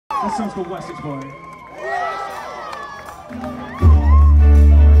This song's called Wessex Boy.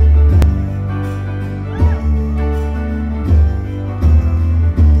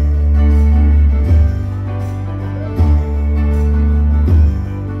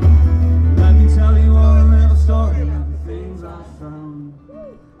 Let me tell you all a little story of the things I found.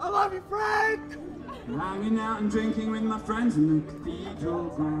 I love you, Frank! Hanging out and drinking with my friends in the cathedral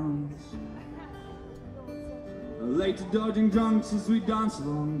grounds. Late to dodging drunks as we dance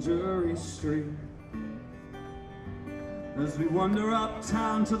along Jury Street. As we wander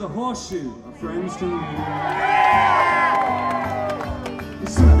uptown to the Horseshoe, our friends to meet.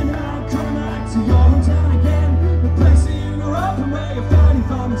 There's something about coming back to your hometown again, the place where you grew up and where your family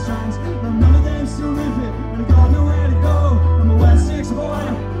found its friends. Now none of them still live here, and I got nowhere to go. I'm a Wessex boy,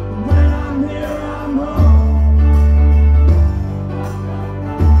 and when I'm here, I'm home.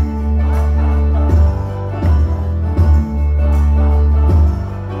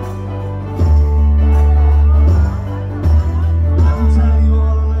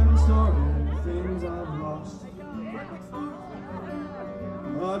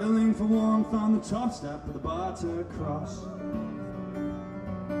 Huddling for warmth on the top step of the bar to cross.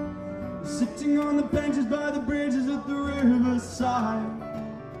 Sitting on the benches by the bridges at the riverside.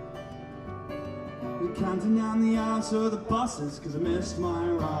 Counting down the hours of the buses cause I missed my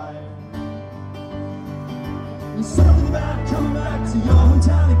ride. There's something about coming back to your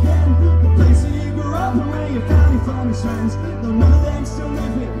hometown again, the place where you grew up and where your family found its friends. Though none of them still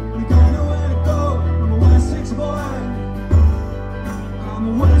live here, you got nowhere to go. I'm a Wessex boy, I'm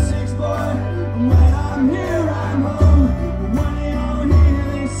a Wessex boy, and when I'm here I'm home. And when you're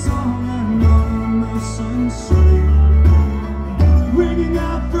here this song anonymous and sweet, ringing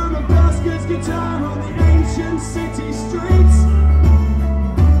out from a busker's guitar on the ancient city streets.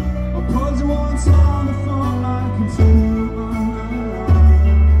 I pulled you once on the phone, I continue on the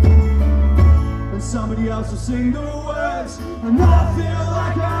line, and somebody else will sing the words, and I feel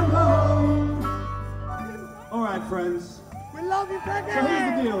like I'm home. Alright friends, We love you, Frank! so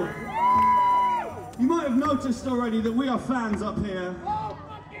here's the deal. You might have noticed already that we are fans up here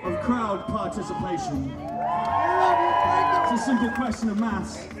of crowd participation. It's a simple question of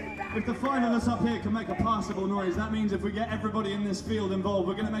maths. If the 5 of us up here can make a passable noise, that means if we get everybody in this field involved,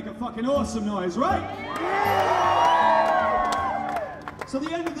 we're going to make a fucking awesome noise, right? So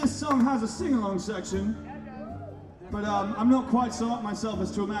the end of this song has a sing-along section, but I'm not quite so up myself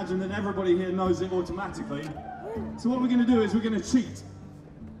as to imagine that everybody here knows it automatically. So what we're going to do is we're going to cheat.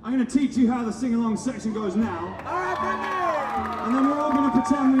 I'm going to teach you how the sing-along section goes now, and then we're all going to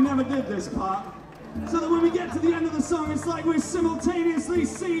pretend we never did this part, so that when we get to the end of the song, it's like we're simultaneously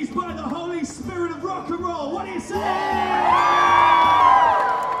seized by the Holy Spirit of rock and roll. What do you say? I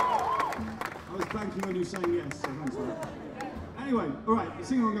was banking on you saying yes, so thanks for that. Anyway, alright, the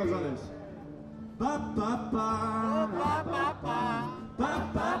sing-along goes like this. Ba ba ba ba ba ba ba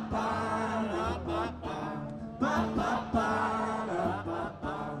ba ba ba ba ba ba.